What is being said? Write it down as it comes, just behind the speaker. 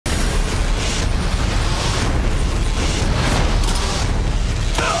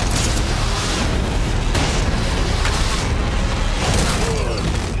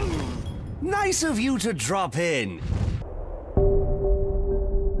Nice of you to drop in.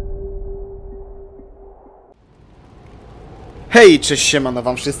 Hej, cześć, siemano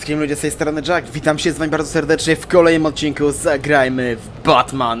wam wszystkim, ludzie z tej strony Jack. Witam się z wami bardzo serdecznie w kolejnym odcinku Zagrajmy w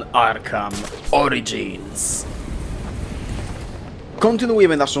Batman Arkham Origins.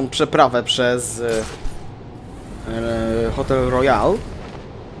 Kontynuujemy naszą przeprawę przez Hotel Royal.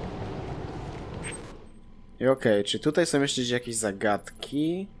 I okej, czy tutaj są jeszcze jakieś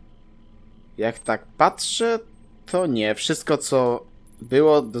zagadki? Jak tak patrzę, to nie. Wszystko, co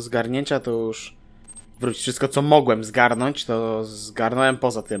było do zgarnięcia, to już... Wszystko, co mogłem zgarnąć, to zgarnąłem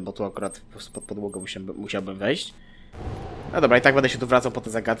poza tym, bo tu akurat pod podłogę musiałbym wejść. No dobra, i tak będę się tu wracał po te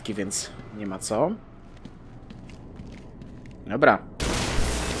zagadki, więc nie ma co. Dobra.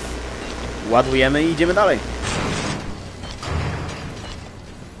 Ładujemy i idziemy dalej.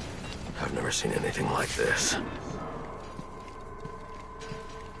 I've never seen anything like this.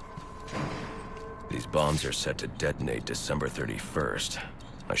 These bombs are set to detonate December 31st.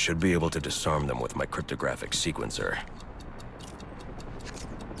 I should be able to disarm them with my cryptographic sequencer.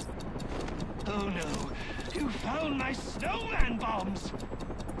 Oh no! You found my snowman bombs!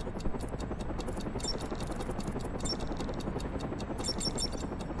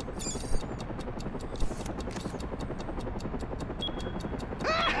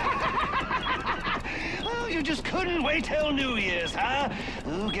 Oh, you just couldn't wait till New Year's, huh?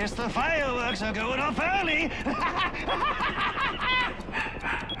 Oh, guess the fireworks are going off early!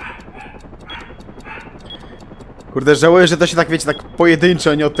 Kurde, żałuję, że to się tak, wiecie, tak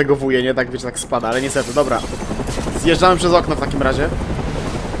pojedynczo nie odtegowuje, nie? Tak, wiecie, tak spada, ale niestety, dobra. Zjeżdżamy przez okno w takim razie.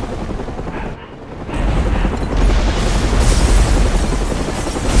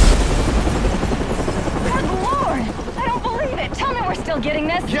 Good Lord! I don't believe it! Tell me we're still getting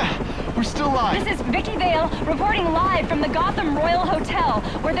this? Yeah, we're still live. This is Vicky Vale reporting live from the Gotham Royal Hotel,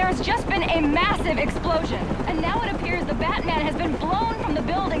 where there has just been a massive explosion. And now it appears the Batman has been blown from the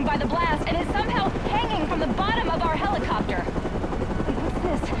building by the blast and is somehow hanging from the bottom of our helicopter. What's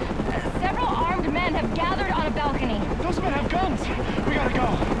this? Several armed men have gathered on a balcony. Those men have guns. We gotta go.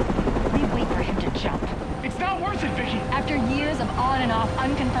 We wait for him to jump. It's not worth it, Vicky. After years of on and off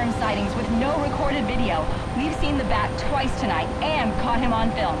unconfirmed sightings with no recorded video, we've seen the Bat twice tonight and caught him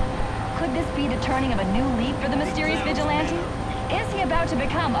on film. Could this be the turning of a new leaf for the mysterious vigilante? Is he about to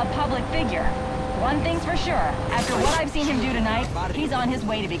become a public figure? One thing's for sure, after what I've seen him do tonight, he's on his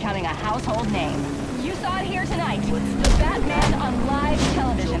way to becoming a household name. You saw it here tonight, the Batman on live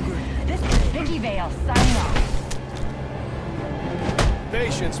television. This is Vicky Vale signing off.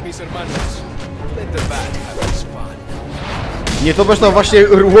 Patience, mis hermanos. Let the Bat have his fun. Nietoperz to właśnie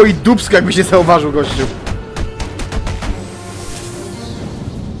rłoi dupsko, jakby się zauważył, gościu.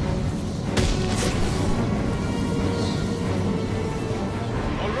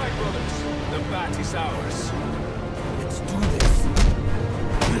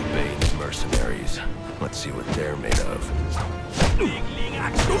 Let's see what they're made of.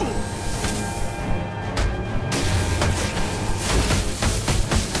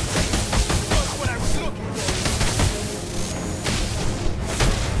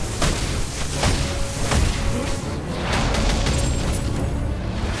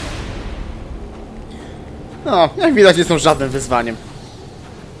 No, jak widać, nie są żadnym wyzwaniem.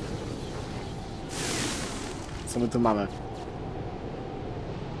 Co my tu mamy?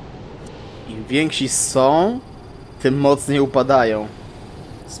 Im więksi są, tym mocniej upadają.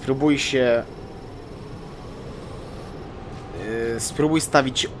 Spróbuj się... spróbuj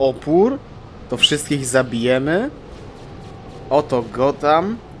stawić opór, to wszystkich zabijemy. Oto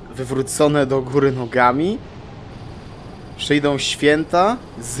Gotham, wywrócone do góry nogami. Przyjdą święta,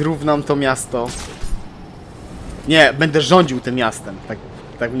 zrównam to miasto. Nie, będę rządził tym miastem.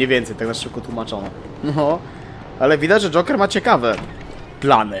 Tak mniej więcej, tak na szybko tłumaczono. No, ale widać, że Joker ma ciekawe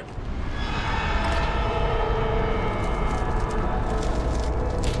plany.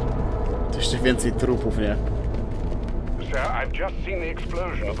 Jeszcze więcej trupów, nie? Sir, I've just seen the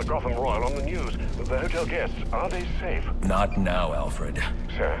explosion of the Gotham Royal on the news. The hotel guests, are they safe? Not now, Alfred.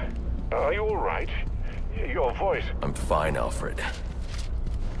 Sir, are you all right? Your voice... I'm fine, Alfred.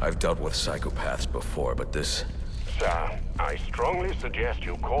 I've dealt with psychopaths before, but this... Sir, I strongly suggest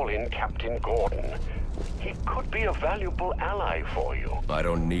you call in Captain Gordon. He could be a valuable ally for you. I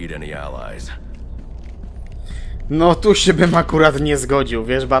don't need any allies. No tu się bym akurat nie zgodził,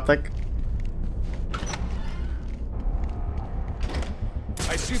 wiesz, Batek?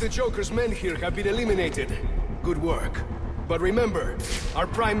 I see the Joker's men here have been eliminated. Good work. But remember, our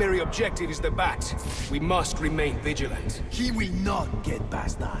primary objective is the Bat. We must remain vigilant. He will not get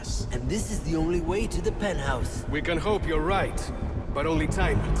past us. And this is the only way to the penthouse. We can hope you're right. but only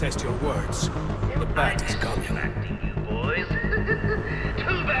time will test your words. The bat is coming. Boys.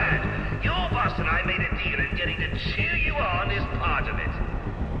 Too bad. Your boss and I made a deal, and getting to cheer you on is part of it.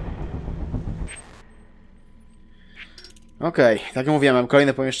 Okej, tak jak mówiłem, mam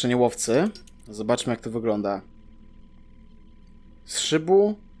kolejne pomieszczenie łowcy. Zobaczmy, jak to wygląda. Z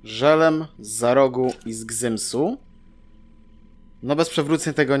szybu, żelem, z za rogu i z gzymsu. No bez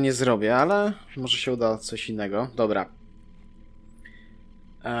przewróceń tego nie zrobię, ale może się uda coś innego. Dobra.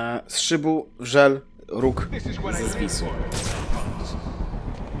 Z szybu, żel, róg ze zwisu.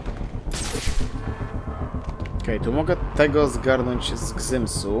 Okej, tu mogę tego zgarnąć z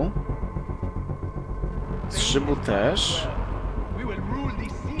gzymsu. Z szybu też.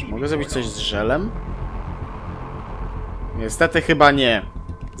 Czy mogę zrobić coś z żelem? Niestety chyba nie.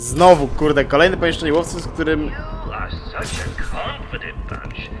 Znowu, kurde, kolejne pomieszczenie łowcy, z którym...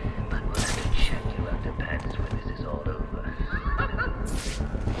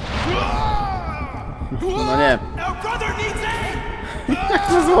 No nie. Jak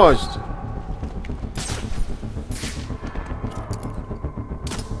na złość.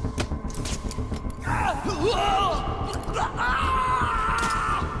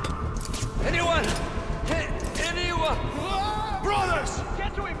 Anyone? Brothers!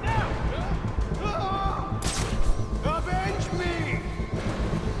 Get to him now! Avenge me!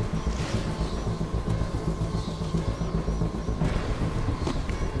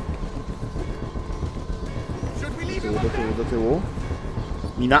 Should we leave him up there? Do tyłu.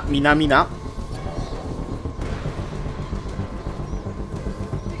 Mina. He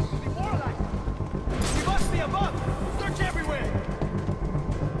must be above! Search everywhere!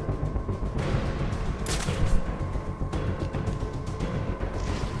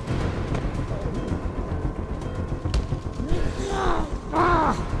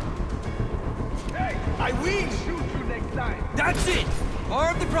 Hey, I will shoot you next time! That's it!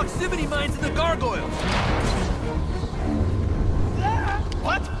 Arm the proximity mines and the gargoyles!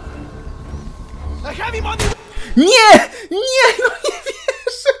 What? I have him on the... Nie! Nie! No nie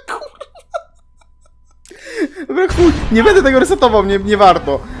wierzę, kurwa! Dobra, chuj, nie będę tego resetował, nie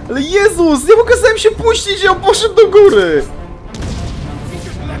warto. Ale Jezus, nie mogę sam się puścić i on poszedł do góry!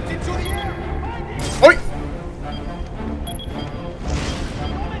 Oj!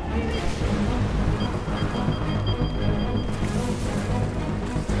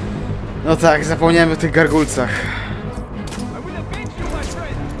 No tak, zapomniałem o tych gargulcach.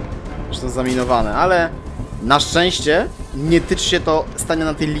 Że to zaminowane, ale na szczęście nie tyczy się to stania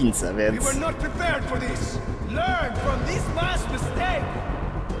na tej lince, więc...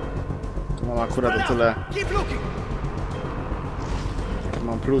 Tu mam akurat o tyle... Tu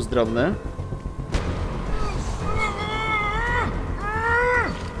mam plus drobny.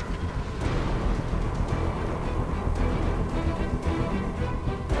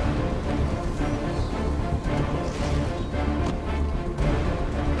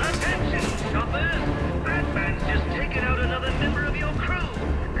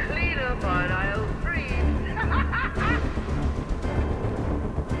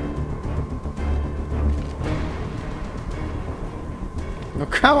 No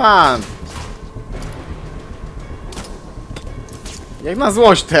come on! Jak na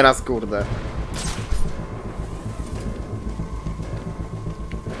złość teraz, kurde.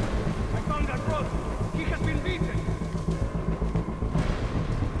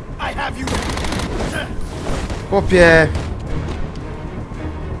 Chłopie!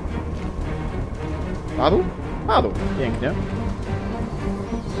 Padł? Padł. Pięknie.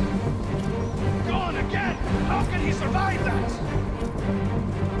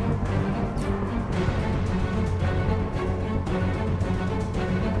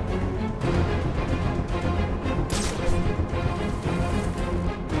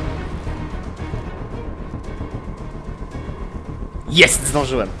 Jest!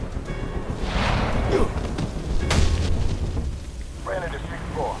 Zdążyłem.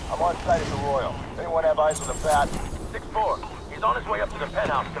 I'm on site at the Royal. Anyone have eyes on the bat? 6-4. He's on his way up to the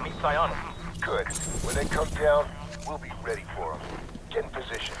penthouse to meet Psionic. Good. When they come down, we'll be ready for him. Get in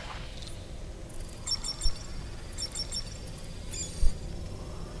position.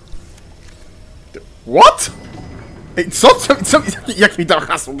 What? Ej, co? Jak mi to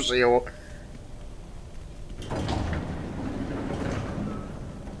hasło przyjęło?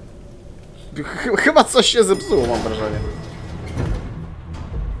 Chyba coś się zepsuło, mam wrażenie.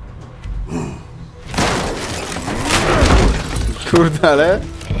 Kurde, ale...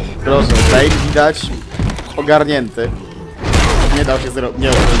 Proszę, Bane widać ogarnięty. Nie dał się zrobić, nie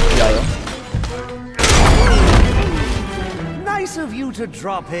rozwijałem. Nice of you to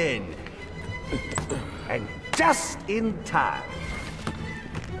drop in. And just in time.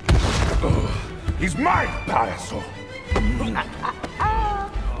 He's my payaso.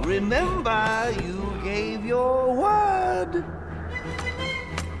 Remember, you gave your word.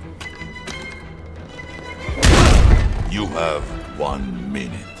 You have 1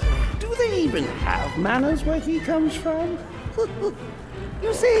 minute. Do they even have manners where he comes from?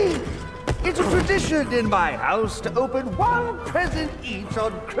 You see, it's a tradition in my house to open one present each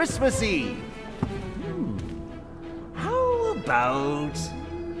on Christmas Eve. How about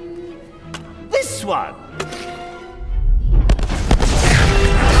this one?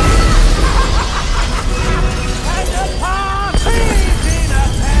 And the party's in a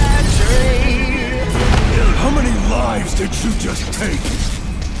pantry. How many lives did you just take?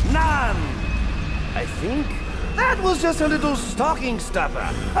 None. I think that was just a little stocking stuffer.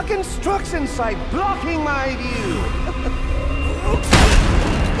 A construction site blocking my view.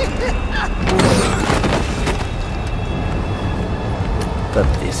 But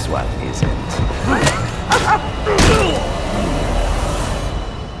this one isn't.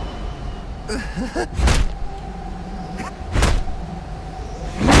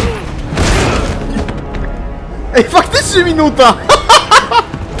 Ej, faktycznie minuta!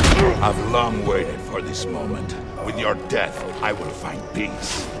 I've long waited for this moment. With your death, I will find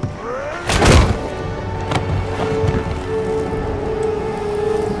peace.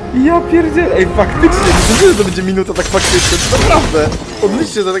 Ja pierdzielę. Ej, faktycznie, myślę, że to będzie minuta tak faktycznie. Naprawdę.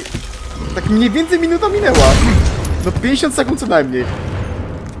 Pomyślcie, że tak mniej więcej minuta minęła. No 50 sekund co najmniej.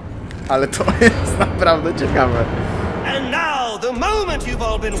 Ale to jest naprawdę ciekawe. And now, the moment you've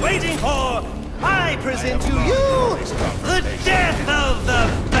all been waiting for, I present to you the death of the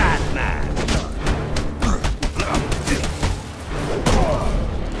Batman.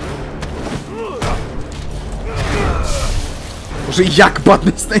 Może jak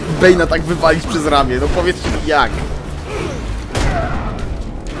Batman Snake Bane'a tak wywalić przez ramię? No powiedzcie mi jak.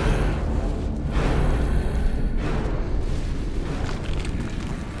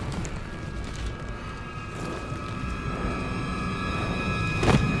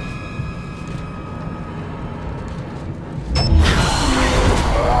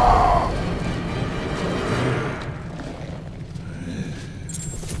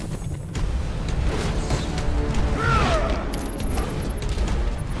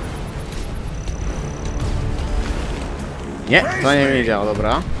 Nie, to nie wiedział,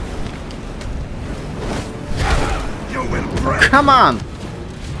 dobra. Come on!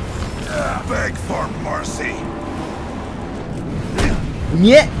 Beg for mercy.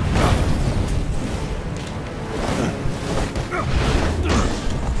 Nie!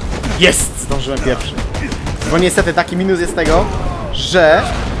 Jest! Zdążyłem pierwszy. Bo niestety taki minus jest tego, że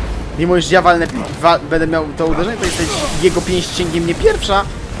mimo iż ja będę miał to uderzenie, to jest jego pięść sięgnie mnie pierwsza,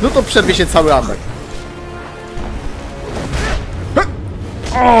 no to przerwie się cały atak.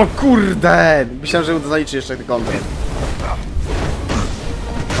 O kurde! Myślałem, że zaliczy jeszcze ten kontrę.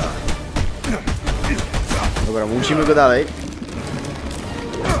 Dobra, musimy go dalej.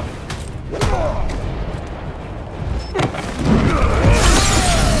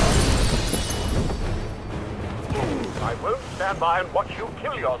 I won't stand by and watch you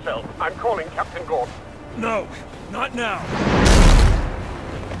kill yourself. I'm calling Captain Gordon. No, not now.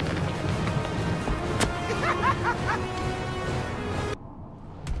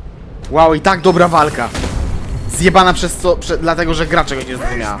 Wow, i tak dobra walka. Zjebana przez co? Dlatego, że gra czegoś nie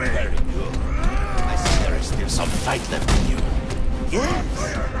zrozumiała.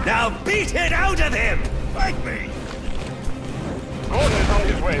 Now beat it out of him! Fight me. Gordon is on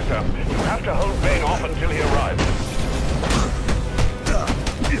his way, sir. You have to hold Bane off until he arrives.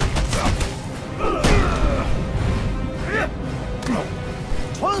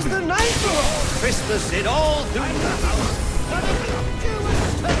 Twas the night before Christmas, it all through the house.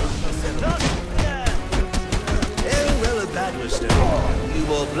 Oh, well, if that was so, few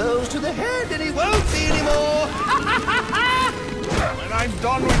more blows to the head and he won't be anymore. When I'm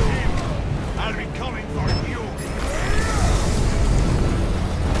done with him, I'll be coming for you.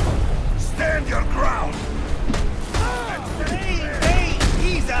 Stand your ground. Hey,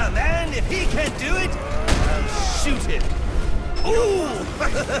 he's a man. If he can't do it, I'll shoot him. Ooh!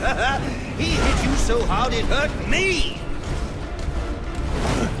 He hit you so hard it hurt me.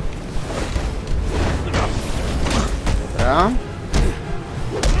 Ja?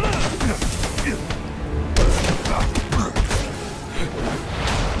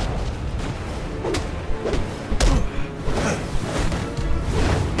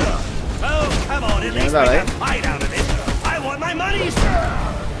 Oh, come on, at least make a fight out of it. I want my money, sir.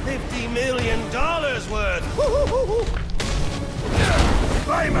 $50 million worth.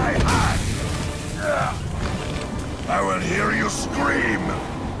 By my hand. I will hear you scream.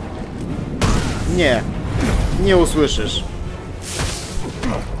 Nie. Nie usłyszysz.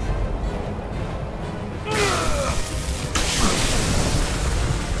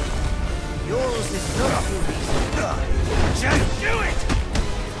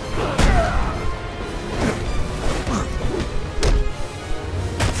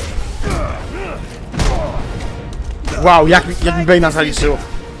 Wow, jak mi Bane'a zaliczył.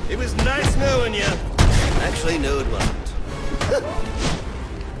 It was nice knowing you. Actually, no, it wasn't.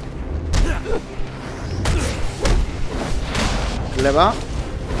 Lewa.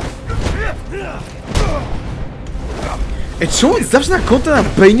 Ej, czemu zawsze na kontrę na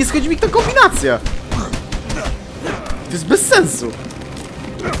Bane schodzi mi ta kombinacja? To jest bez sensu.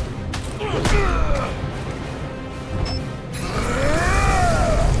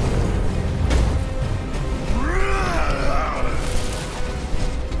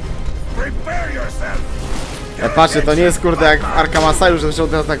 Ja patrzę, to nie jest kurde jak w Arkham Asylum, że zaczął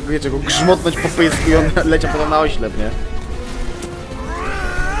teraz tak, wiecie, go grzmotnąć po pysku i on leciał potem na oślep, nie?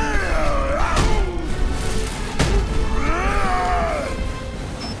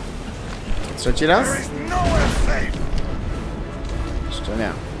 Trzeci raz? Jeszcze nie.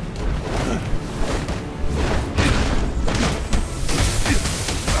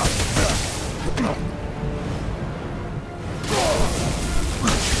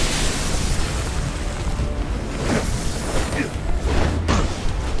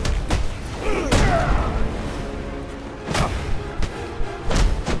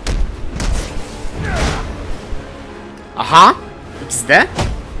 Aha! XD?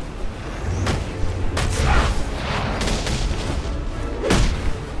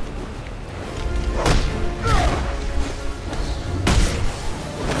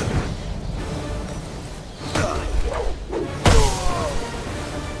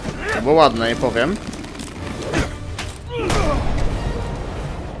 To było ładne, nie powiem.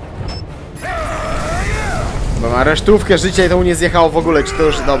 Bo ma resztówkę życia i to mu nie zjechało w ogóle, czy to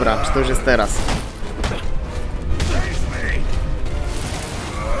już dobra, czy to już jest teraz.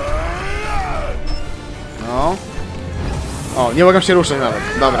 No. O, nie mogę się ruszyć nawet.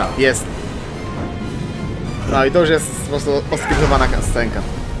 Dobra, jest. No i to już jest po prostu oskryptowana scenka.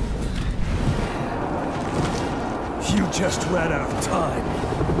 You just ran out of time.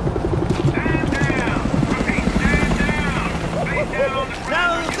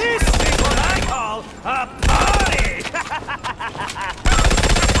 Now this is what I call a party!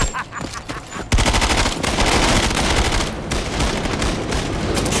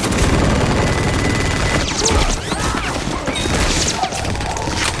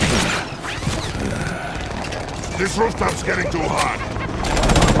 This rooftop's getting too hot.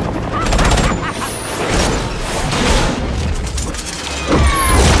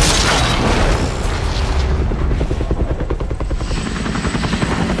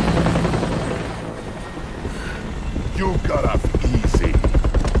 You got off easy.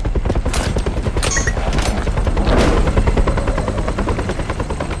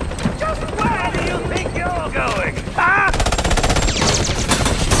 Just where do you think you're going? Ah!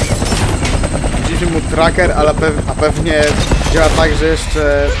 Widzieliśmy mu tracker, ale pewnie działa tak, że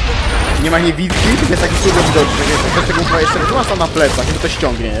jeszcze nie ma niewidki, to jest taki trudno widoczny, więc ktoś tego chyba jeszcze nie masz tam na plecach, jakby to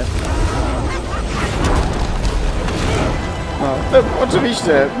ściągnie, nie? No, to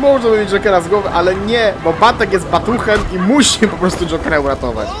oczywiście, można mieć Jokera z głowy, ale nie, bo Batek jest batuchem i musi po prostu Jokera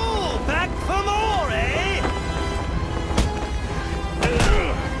uratować. Back for more, eh?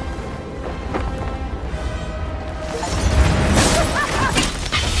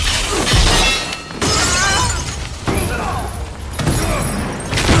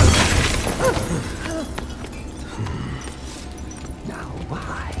 Now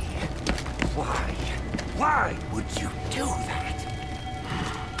why would you do that?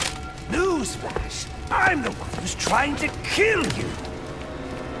 Newsflash! I'm the one who's trying to kill you!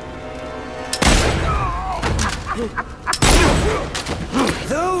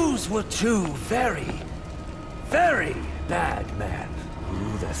 Those were two very, very bad men.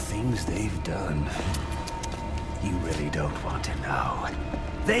 Ooh, the things they've done. You really don't want to know.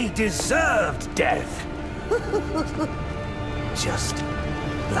 They deserved death. Just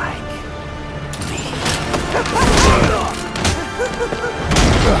like me.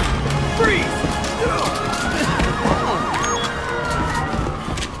 Freeze!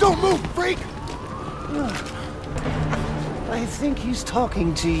 Don't move, freak! I think he's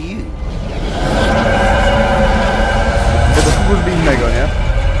talking to you. To jest służby innego, nie?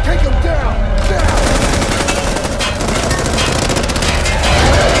 Take him down! Down!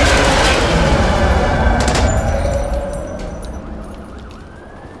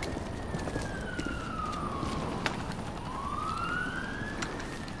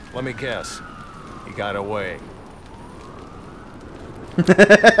 Let me guess. got away.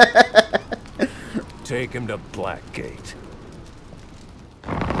 Take him to Blackgate.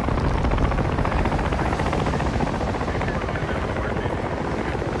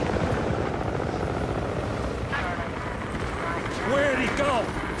 Where'd he go?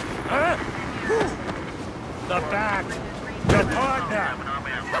 Huh? The Bat. Your partner.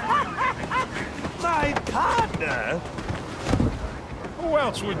 My partner? Who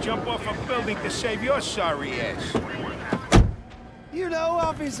else would jump off a building to save your sorry ass? You know,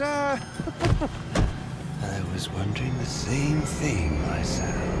 officer. I was wondering the same thing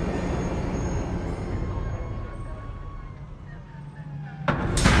myself.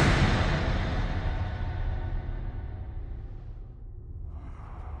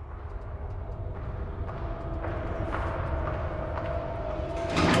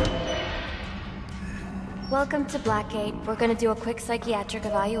 Welcome to Blackgate. We're gonna do a quick psychiatric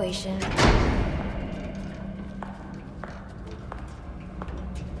evaluation.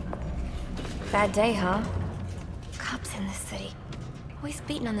 Bad day, huh? Cops in this city. Always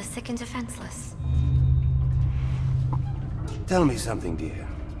beating on the sick and defenseless. Tell me something, dear.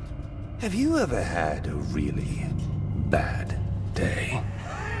 Have you ever had a really bad day?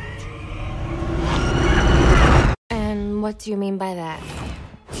 And what do you mean by that?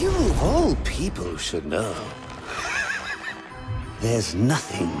 You of all people should know. There's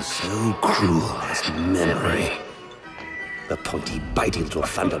nothing so cruel as memory. The pointy, biting little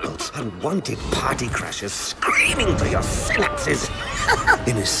thunderbolts, unwanted party crashers screaming through your synapses.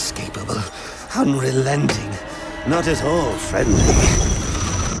 Inescapable, unrelenting, not at all friendly.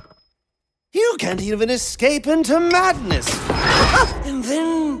 You can't even escape into madness. And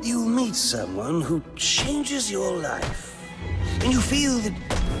then you meet someone who changes your life. And you feel that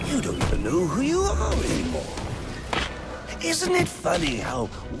you don't even know who you are anymore. Isn't it funny how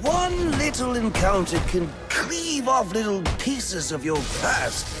one little encounter can cleave off little pieces of your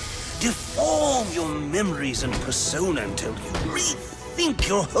past, deform your memories and persona until you rethink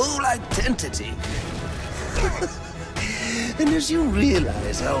your whole identity? And as you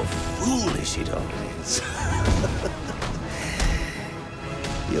realize how foolish it all is,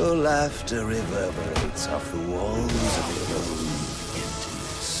 your laughter reverberates off the walls of your own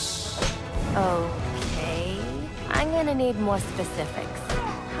emptiness. Okay. I'm gonna need more specifics.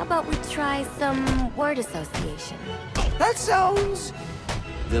 How about we try some word association? That sounds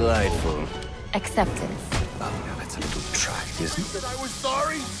delightful. Acceptance. Oh, now that's a little trite, isn't it? I was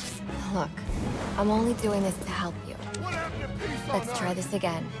sorry. Look, I'm only doing this to help you. Let's try this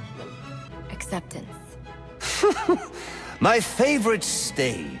again. Acceptance. My favorite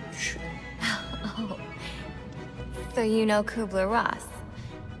stage. Oh. So you know Kubler-Ross?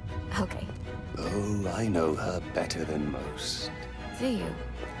 Okay. Oh, I know her better than most. Do you?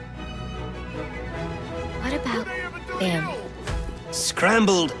 What about Bane?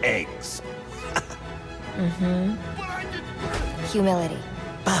 Scrambled eggs. Mm-hmm. Humility.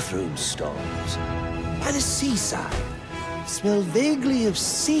 Bathroom stalls. By the seaside. Smell vaguely of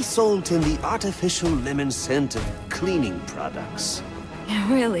sea salt and the artificial lemon scent of cleaning products.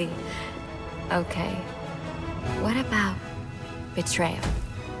 Really? Okay. What about betrayal?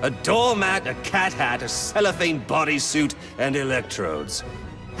 A doormat, a cat hat, a cellophane bodysuit, and electrodes.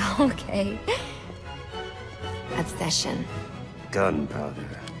 Okay. Obsession.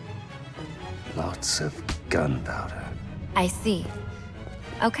 Gunpowder. Lots of gunpowder. I see.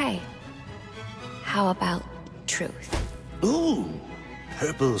 Okay. How about truth? Ooh,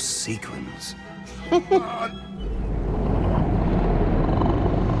 purple sequins.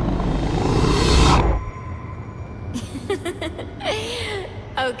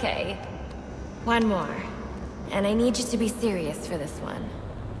 Okay. One more. And I need you to be serious for this one.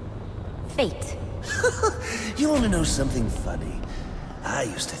 Fate. You want to know something funny? I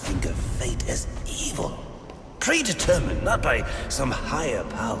used to think of fate as evil. Predetermined, not by some higher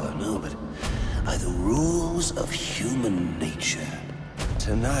power, no, but by the rules of human nature.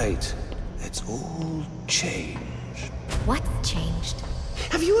 Tonight, it's all changed. What's changed?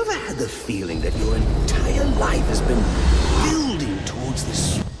 Have you ever had the feeling that your entire life has been building towards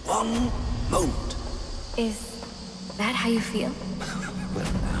this one moment? Is that how you feel?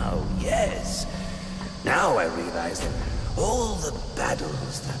 Well, now, yes. Now I realize that all the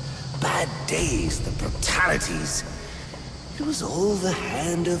battles, the bad days, the brutalities, it was all the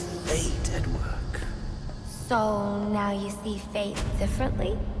hand of fate at work. So now you see fate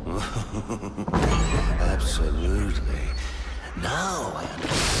differently? Absolutely. Now I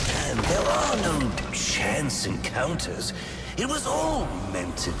understand there are no chance encounters. It was all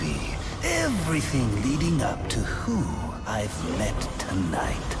meant to be. Everything leading up to who I've met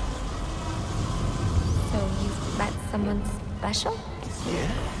tonight. So you've met someone special?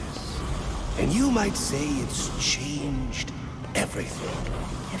 Yes. And you might say it's changed everything.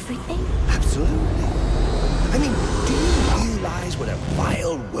 Everything? Absolutely. I mean, do you realize what a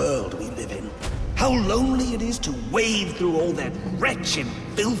vile world we live in? How lonely it is to wade through all that wretched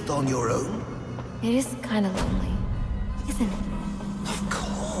filth on your own? It is kind of lonely, isn't it? Of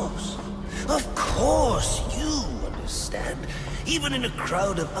course. Of course, you understand. Even in a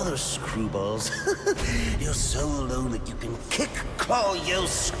crowd of other screwballs, you're so alone that you can kick, claw, yell,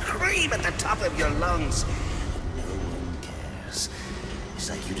 scream at the top of your lungs. No one cares. It's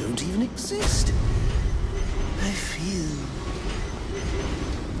like you don't even exist. I feel...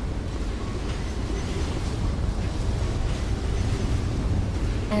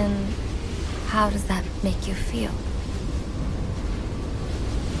 And how does that make you feel?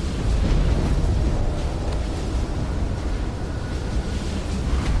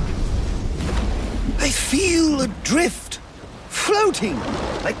 I feel adrift, floating,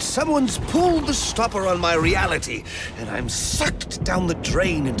 like someone's pulled the stopper on my reality, and I'm sucked down the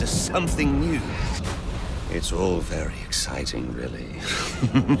drain into something new. It's all very exciting, really.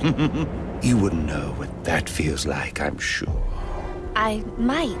 You wouldn't know what that feels like, I'm sure. I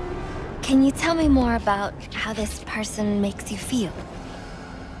might. Can you tell me more about how this person makes you feel?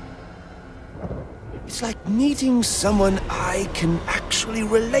 It's like meeting someone I can actually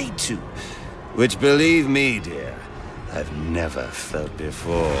relate to. Which, believe me, dear, I've never felt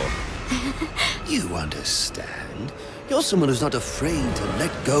before. You understand? You're someone who's not afraid to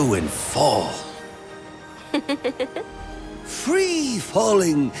let go and fall. Free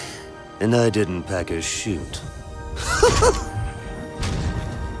falling, and I didn't pack a chute.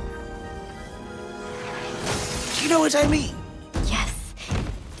 Do you know what I mean? Yes.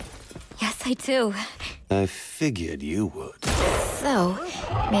 Yes, I do. I figured you would. So,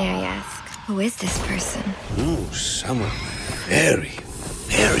 may I ask, who is this person? Oh, someone very,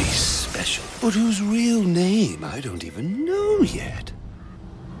 very special. But whose real name I don't even know yet.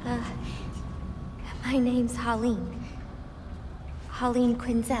 My name's Harleen. Harleen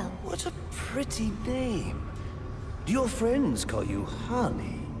Quinzel. What a pretty name. Do your friends call you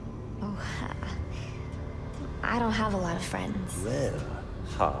Harley? Oh, I don't have a lot of friends. Well,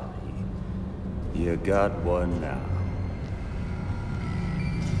 Harley, you got one now.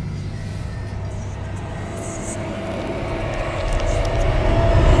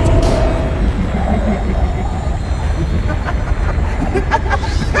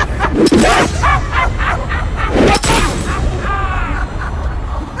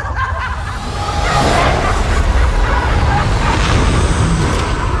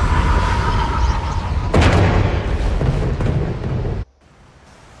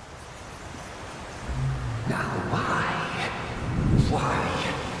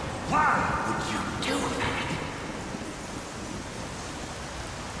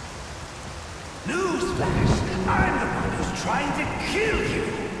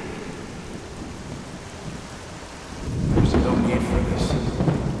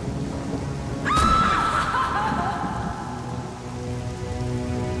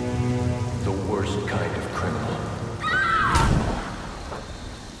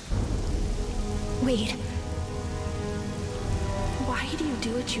 Wait. Why do you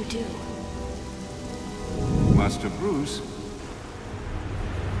do what you do? Master Bruce,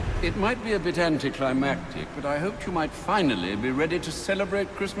 it might be a bit anticlimactic, but I hoped you might finally be ready to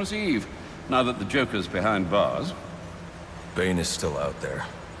celebrate Christmas Eve, now that the Joker's behind bars. Bane is still out there.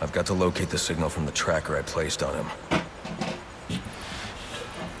 I've got to locate the signal from the tracker I placed on him.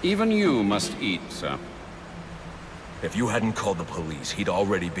 Even you must eat, sir. If you hadn't called the police, he'd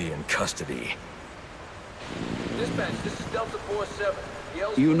already be in custody. Dispatch, this is Delta 47.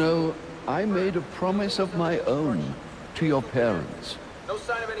 You know, I made a promise of my own to your parents. No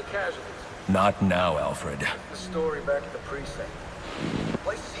sign of any casualties. Not now, Alfred. The story back at the precinct.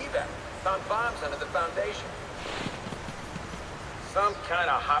 Place is evac. Found bombs under the foundation. Some kind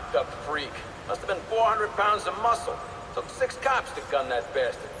of hopped-up freak. Must have been 400 pounds of muscle. Took 6 cops to gun that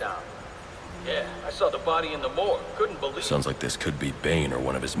bastard down. Yeah, I saw the body in the morgue. Couldn't believe it. Sounds like this could be Bane or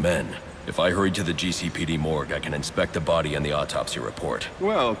one of his men. If I hurry to the GCPD morgue, I can inspect the body and the autopsy report.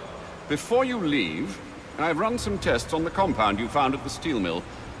 Well, before you leave, I've run some tests on the compound you found at the steel mill.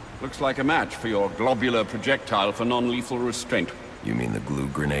 Looks like a match for your globular projectile for non-lethal restraint. You mean the glue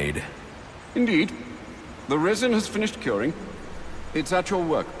grenade? Indeed. The resin has finished curing. It's at your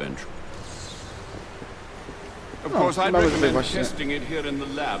workbench. Of course, I'd recommend testing it here in the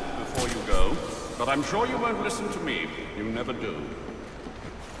lab before you go, but I'm sure you won't listen to me. You never do.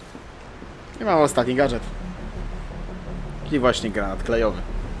 I mam ostatni gadżet. Czyli właśnie granat klejowy.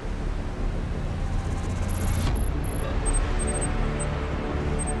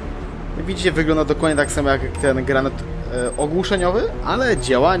 Jak widzicie, wygląda dokładnie tak samo jak ten granat ogłuszeniowy, ale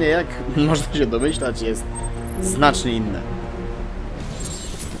działanie, jak można się domyślać, jest znacznie inne.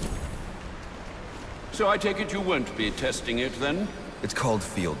 So I take it you won't be testing it then? It's called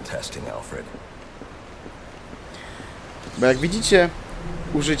field testing, Alfred. Bo jak widzicie,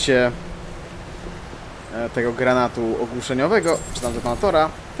 użycie tego granatu ogłuszeniowego, czy tam detonatora,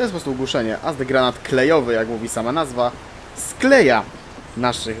 to jest po prostu ogłuszenie, a granat klejowy, jak mówi sama nazwa, skleja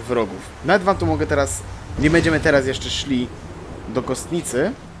naszych wrogów. Nawet wam tu mogę teraz, nie będziemy teraz jeszcze szli do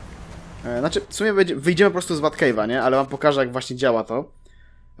kostnicy, znaczy w sumie wyjdziemy po prostu z Batcave'a, nie? Ale wam pokażę, jak właśnie działa to,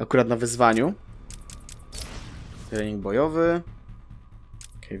 akurat na wyzwaniu. Trening bojowy.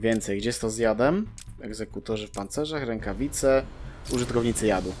 Okay, więcej, gdzie jest to z jadem? Egzekutorzy w pancerzach, rękawice, użytkownicy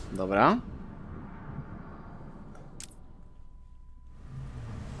jadu. Dobra.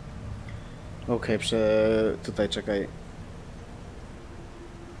 Okej, tutaj czekaj.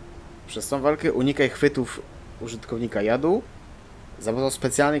 Przez tą walkę unikaj chwytów użytkownika jadu. Za pomocą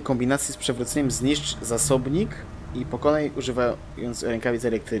specjalnej kombinacji z przewróceniem zniszcz zasobnik i pokonaj używając rękawic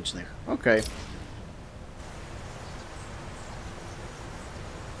elektrycznych. Okej.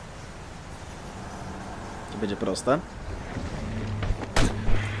 To będzie proste.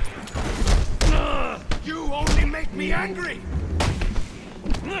 You only make me angry.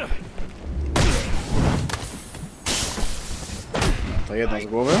 To jedno z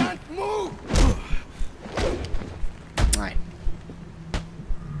głowy. Aj.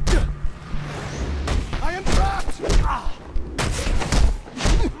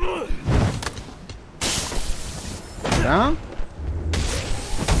 Dobra.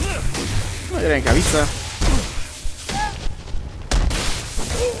 No i rękawice.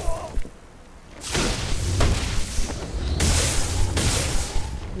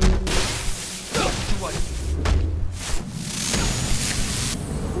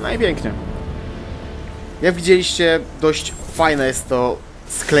 No i pięknie. Jak widzieliście, dość fajne jest to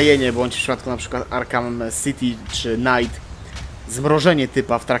sklejenie, bądź w przypadku na przykład Arkham City czy Night zmrożenie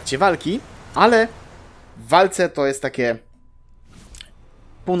typa w trakcie walki, ale w walce to jest takie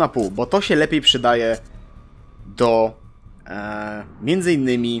pół na pół, bo to się lepiej przydaje do między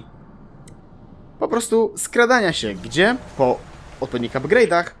innymi po prostu skradania się, gdzie po odpowiednich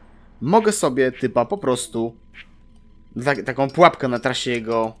upgrade'ach mogę sobie typa po prostu taką pułapkę na trasie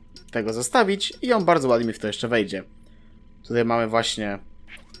jego tego zostawić i on bardzo ładnie mi w to jeszcze wejdzie. Tutaj mamy właśnie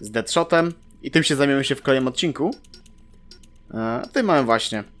z Deadshotem i tym się zajmiemy się w kolejnym odcinku. Tutaj mamy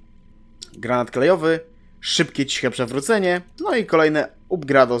właśnie granat klejowy, szybkie, ciche przewrócenie, no i kolejne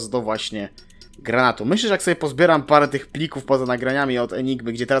upgrados do właśnie granatu. Myślę, że jak sobie pozbieram parę tych plików poza nagraniami od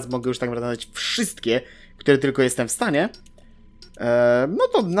Enigmy, gdzie teraz mogę już tak naprawdę dać wszystkie, które tylko jestem w stanie, no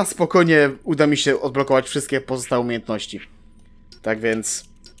to na spokojnie uda mi się odblokować wszystkie pozostałe umiejętności. Tak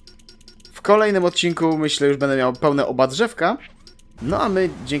więc w kolejnym odcinku myślę już będę miał pełne oba drzewka, no a my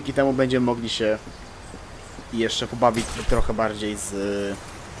dzięki temu będziemy mogli się jeszcze pobawić trochę bardziej z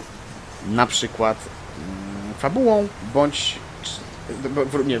na przykład fabułą, bądź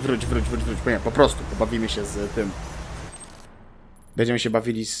nie, wróć, po prostu pobawimy się z tym. Będziemy się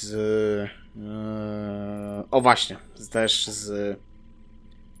bawili z o właśnie, też z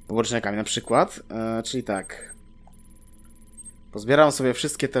pobocznikami na przykład, czyli tak. Pozbieram sobie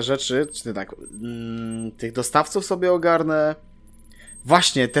wszystkie te rzeczy, czyli tak, tych dostawców sobie ogarnę.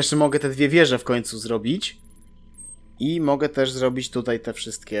 Właśnie, też mogę te dwie wieże w końcu zrobić. I mogę też zrobić tutaj te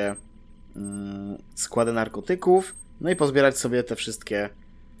wszystkie składy narkotyków. No i pozbierać sobie te wszystkie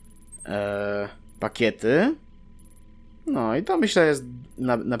pakiety. No i to myślę jest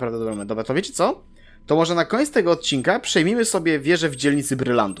naprawdę dobre. Dobra, to wiecie co? To może na koniec tego odcinka przejmijmy sobie wieżę w dzielnicy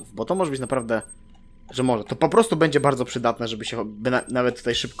brylantów, bo to może być naprawdę, że może. To po prostu będzie bardzo przydatne, żeby się nawet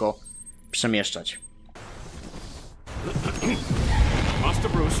tutaj szybko przemieszczać.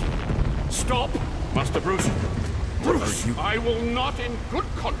 Master Bruce, stop! Master Bruce, I will not in good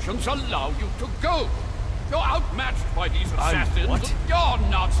conscience allow you to go. You're outmatched by these assassins. You're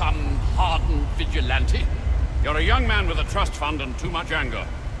not some hardened vigilante. You're a young man with a trust fund and too much anger.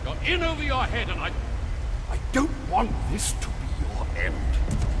 You're in over your head, and I don't want this to be your end.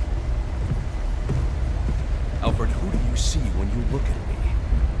 Alfred, who do you see when you look at me?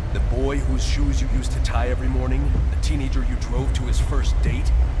 The boy whose shoes you used to tie every morning? The teenager you drove to his first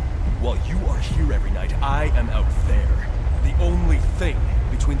date? While you are here every night, I am out there. The only thing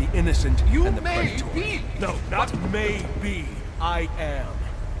between the innocent and the predator. No, not may be. I am.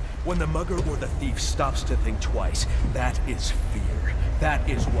 When the mugger or the thief stops to think twice, that is fear. That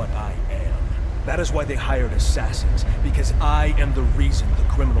is what I am. That is why they hired assassins, because I am the reason the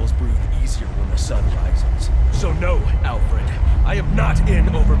criminals breathe easier when the sun rises. So no, Alfred, I am not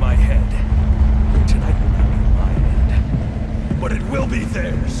in over my head. Tonight will not be my end, but it will be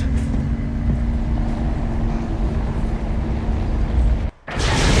theirs.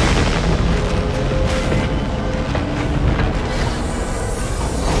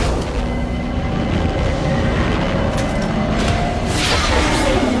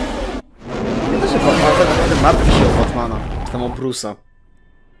 Martwi się o Batmana, tam o Bruce'a.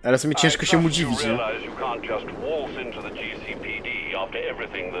 Ale w sumie ciężko się mu dziwić, nie?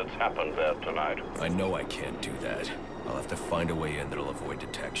 I know I can't do that. I'll have to find a way in that'll avoid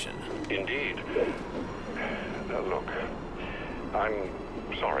detection. Indeed. Now look, I'm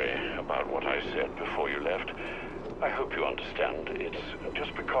sorry about what I said before you left. I hope you understand. It's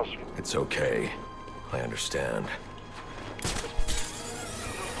just because... It's okay. I understand.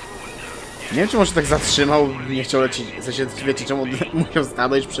 Nie wiem, czy może tak zatrzymał, nie chciał lecieć, w sensie, wiecie, czemu musiał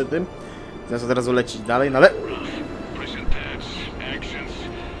stanąć przy tym? Teraz od razu lecieć dalej, no ale...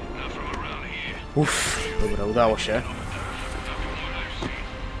 Uff, dobra, udało się.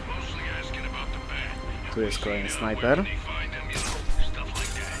 Tu jest kolejny snajper.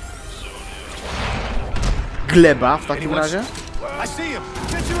 Gleba w takim razie.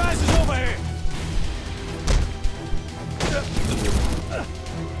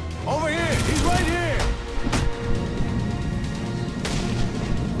 Over here! He's right here!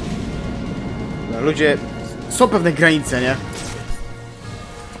 No, ludzie, są pewne granice, nie?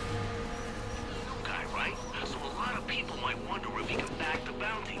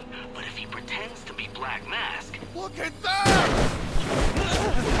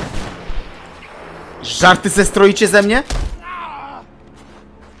 Żarty se stroicie ze mnie?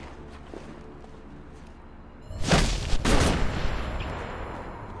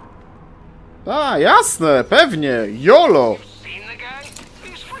 A, jasne, pewnie, YOLO!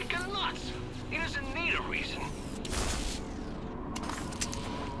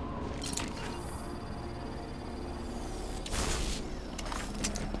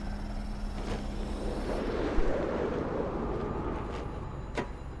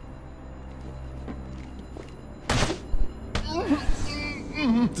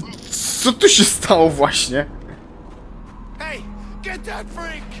 Co tu się stało właśnie? Hey, get that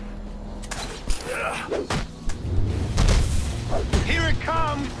freak! Here it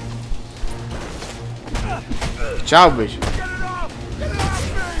comes! Chciałbyś.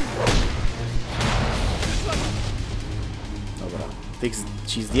 Dobra, tych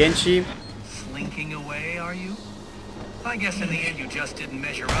ci zdjęci. Slinking away, are you? I guess in the end you just didn't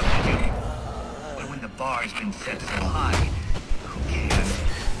measure up, did you? But when the bar's been set so high, who cares?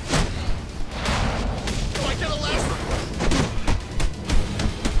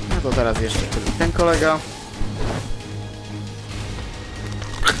 No to teraz jeszcze ten kolega.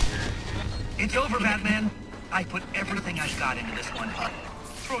 It's over, Batman. I put everything I've got into this one.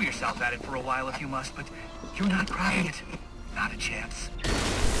 Throw yourself at it for a while if you must, but you're not cracking it. Not a chance.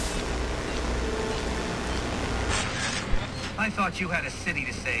 I thought you had a city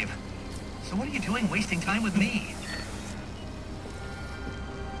to save. So what are you doing wasting time with me?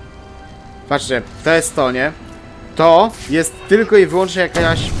 Patrzcie, to jest to, nie? To jest tylko i wyłącznie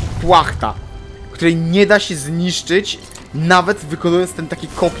jakaś płachta, której nie da się zniszczyć, nawet wykonując ten taki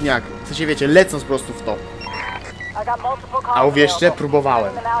kopniak. W sensie, wiecie, lecąc po prostu w to. A uwierzcie,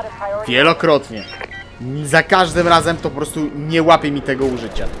 próbowałem. Wielokrotnie. Za każdym razem to po prostu nie łapie mi tego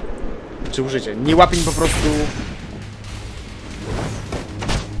użycia. Czy użycie? Nie łapie mi po prostu...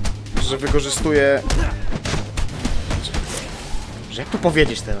 że wykorzystuje... Że jak to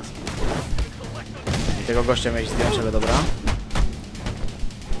powiedzieć teraz? I tego gościa miałeś zdjąć, ale dobra.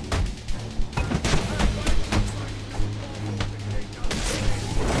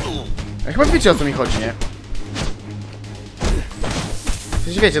 Chyba wiecie, o co mi chodzi, nie? W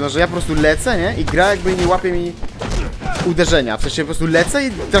sensie wiecie, no, że ja po prostu lecę, nie? I gra jakby nie łapie mi uderzenia. W sensie po prostu lecę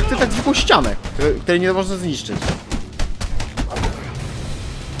i traktuję tak zwykłą ścianę, której nie można zniszczyć.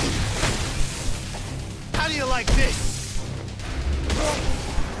 How do you like this?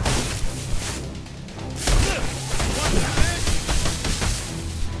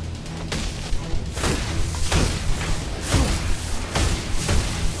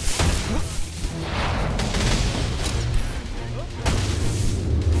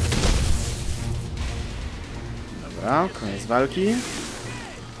 Dobra, koniec walki.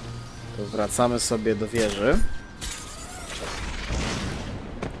 To wracamy sobie do wieży.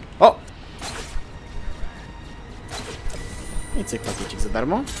 O! I cyk, pakiecik za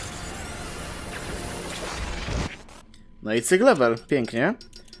darmo. No i cyk level, pięknie.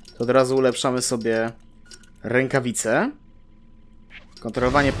 to od razu ulepszamy sobie rękawice.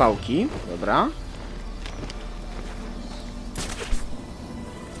 Kontrolowanie pałki. Dobra.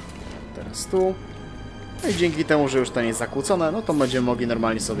 Teraz tu. No i dzięki temu, że już to nie jest zakłócone, no to będziemy mogli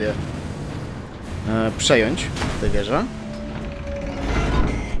normalnie sobie przejąć tę wieżę.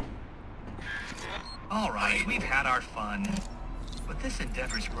 All right, we've had our fun, but this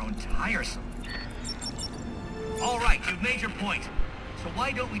endeavor's grown tiresome. All right, you've made your point. So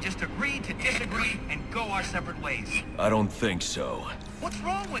why don't we just agree to disagree and go our separate ways? I don't think so. What's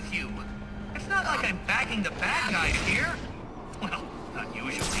wrong with you? It's not like I'm backing the bad guys here. Well, not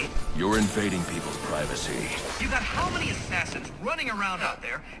usually. You're invading people's privacy. You got how many assassins running around out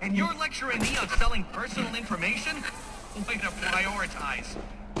there, and you're lecturing me on selling personal information? Way to prioritize.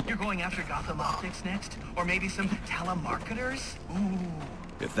 You're going after Gotham Optics next? Or maybe some telemarketers? Ooh.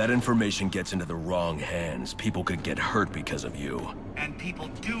 If that information gets into the wrong hands, people could get hurt because of you. And people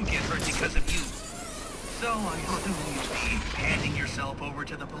do get hurt because of you. So I assume you'll be handing yourself over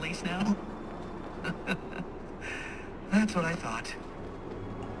to the police now? That's what I thought.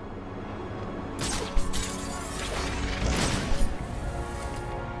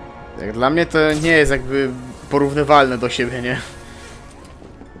 Jak dla mnie to nie jest jakby porównywalne do siebie, nie?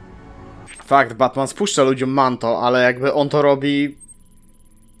 Fakt, Batman spuszcza ludziom manto, ale jakby on to robi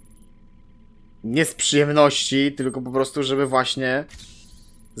nie z przyjemności, tylko po prostu, żeby właśnie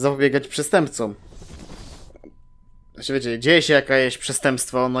zapobiegać przestępcom. Znaczy wiecie, dzieje się jakieś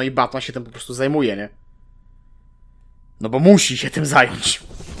przestępstwo, no i Batman się tym po prostu zajmuje, nie? No bo musi się tym zająć.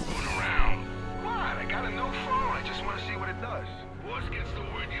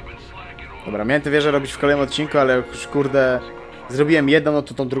 Dobra, miałem tę wieżę robić w kolejnym odcinku, ale już kurde zrobiłem jedną, no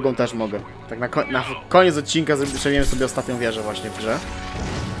to tą drugą też mogę. Tak na koniec odcinka zrobiłem sobie ostatnią wieżę właśnie w grze.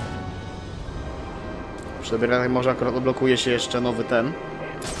 Przy dobieraniach może akurat odblokuje się jeszcze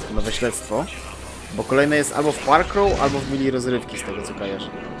nowe śledztwo. Bo kolejne jest albo w Park Row, albo w mili rozrywki, z tego co kojarzę.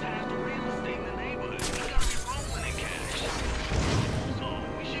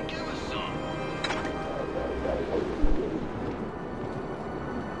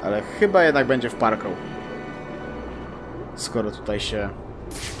 Ale chyba jednak będzie w Park Row. Skoro tutaj się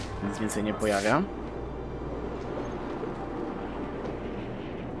nic więcej nie pojawia.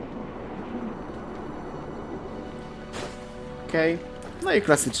 Okej. No i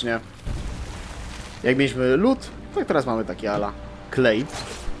klasycznie. Jak mieliśmy lód, tak teraz mamy taki ala klej.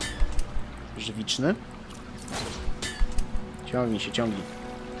 Żywiczny. Ciągnij się, ciągnij.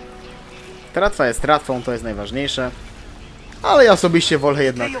 Tratwa jest tratwą, to jest najważniejsze. Ale ja osobiście wolę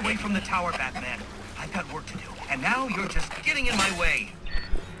jednak...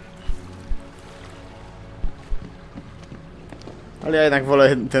 Ale ja jednak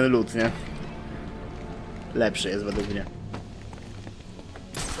wolę ten lód, nie? Lepszy jest według mnie.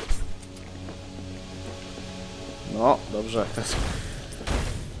 No, dobrze.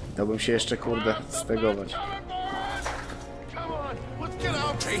 Dałbym się jeszcze, kurde, stegować.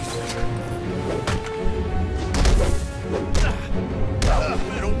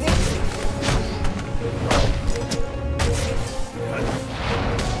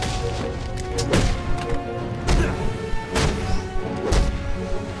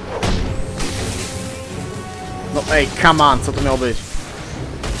 No ej, come on, co to miało być?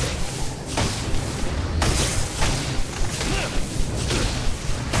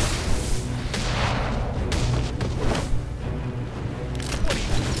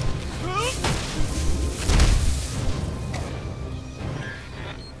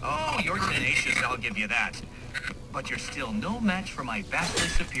 But you're still no match for my vastly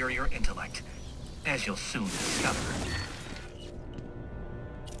superior intellect, as you'll soon discover.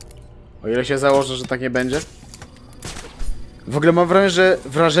 O ile się założę, że tak nie będzie? W ogóle mam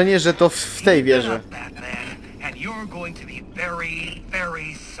wrażenie, że to w tej wieży.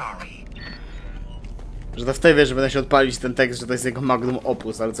 Że to w tej wieży będę się odpalić ten tekst, że to jest jego magnum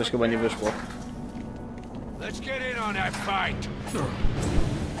opus, ale coś chyba nie wyszło. Let's get in on that fight.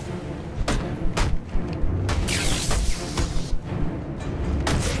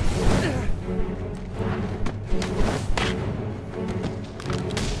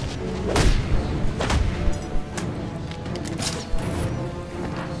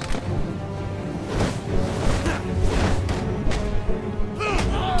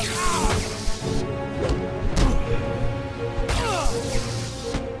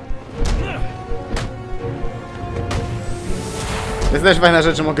 To jest też fajna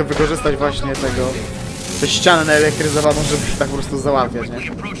rzecz, że mogę wykorzystać właśnie tę ścianę naelektryzowaną, żeby się tak po prostu załatwiać, nie?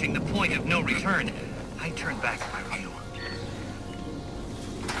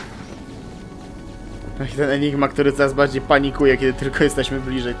 I ten Enigma, który coraz bardziej panikuje, kiedy tylko jesteśmy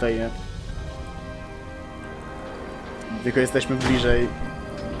bliżej tej, nie? Tylko jesteśmy bliżej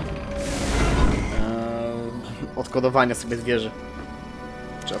odkodowania sobie wieży.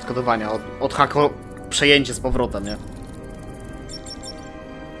 Czy odkodowania, przejęcie z powrotem, nie?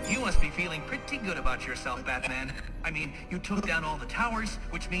 You must be feeling pretty good about yourself, Batman. I mean, you took down all the towers,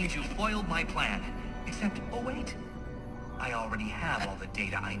 which means you foiled my plan. Except, oh wait, I already have all the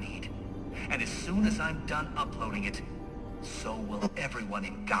data I need. And as soon as I'm done uploading it, so will everyone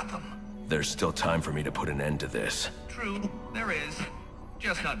in Gotham. There's still time for me to put an end to this. True, there is.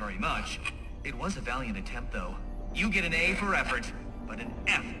 Just not very much. It was a valiant attempt, though. You get an A for effort, but an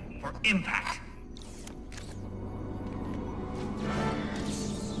F for impact.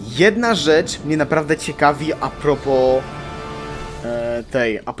 Jedna rzecz mnie naprawdę ciekawi a propos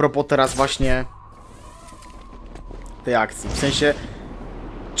a propos teraz właśnie tej akcji. W sensie,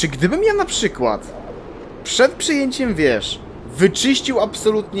 czy gdybym ja na przykład przed przyjęciem wież wyczyścił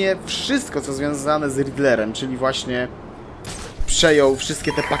absolutnie wszystko, co związane z Riddlerem, czyli właśnie przejął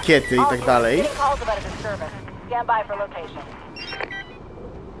wszystkie te pakiety i tak dalej,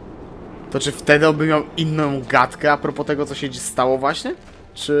 to czy wtedy on by miał inną gadkę a propos tego, co się stało właśnie?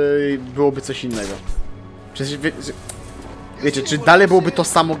 Czy byłoby coś innego? Wiecie, czy dalej byłoby to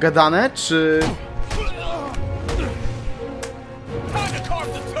samo gadane, czy...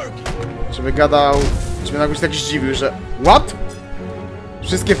 Czy by gadał... Czy by nagle się tak zdziwił, że... What?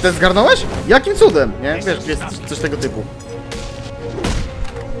 Wszystkie w te zgarnąłeś? Jakim cudem? Nie? Wiesz, jest coś tego typu.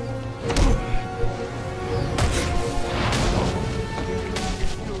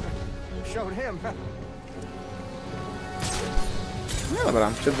 No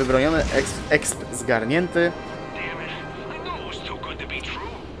dobra, przed wybroniony, exp zgarnięty.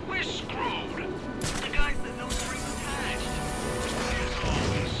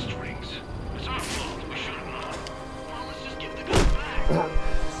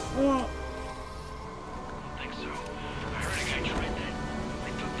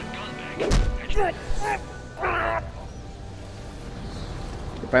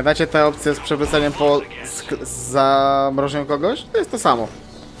 Pamiętacie tę opcję z przewróceniem po zamrożeniu kogoś? To jest to samo.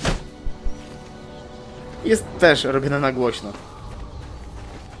 Jest też robione na głośno.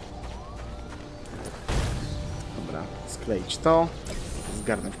 Dobra, skleić to.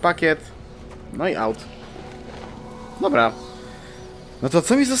 Zgarnąć pakiet. No i out. Dobra. No to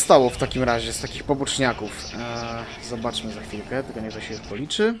co mi zostało w takim razie z takich poboczniaków? Zobaczmy za chwilkę, tylko niech to się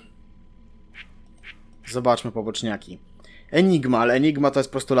policzy. Zobaczmy poboczniaki. Enigma, ale Enigma to jest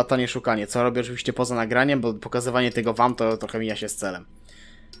po prostu latanie, szukanie. Co robię oczywiście poza nagraniem, bo pokazywanie tego wam to trochę mija się z celem.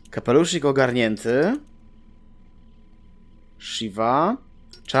 Kapeluszik ogarnięty. Shiva.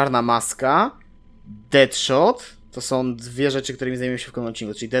 Czarna Maska. Deadshot. To są dwie rzeczy, którymi zajmiemy się w kolejnym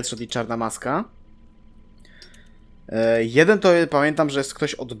odcinku, czyli Deadshot i Czarna Maska. Jeden to pamiętam, że jest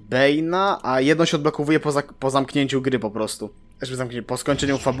ktoś od Bane'a, a jedno się odblokowuje po zamknięciu gry po prostu. Po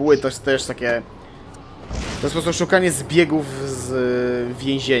skończeniu fabuły to jest też takie... To jest po prostu szukanie zbiegów z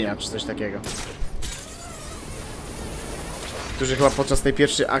więzienia, czy coś takiego. Którzy chyba podczas tej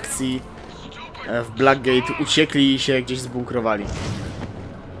pierwszej akcji w Blackgate uciekli i się gdzieś zbunkrowali.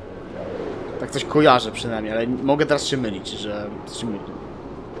 Tak coś kojarzę przynajmniej, ale mogę teraz się mylić, że...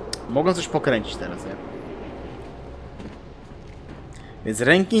 Mogą coś pokręcić teraz, nie? Więc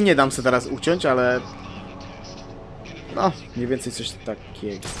ręki nie dam sobie teraz uciąć, ale... No, mniej więcej coś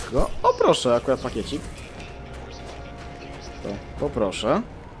takiego. O, proszę, akurat pakiecik. To poproszę.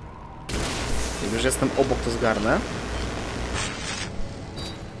 Jak już jestem obok, to zgarnę.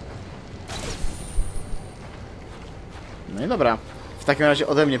 No i dobra. W takim razie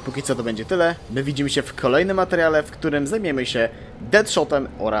ode mnie póki co to będzie tyle. My widzimy się w kolejnym materiale, w którym zajmiemy się Deadshotem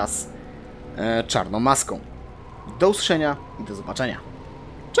oraz Czarną Maską. Do usłyszenia i do zobaczenia.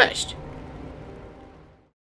 Cześć!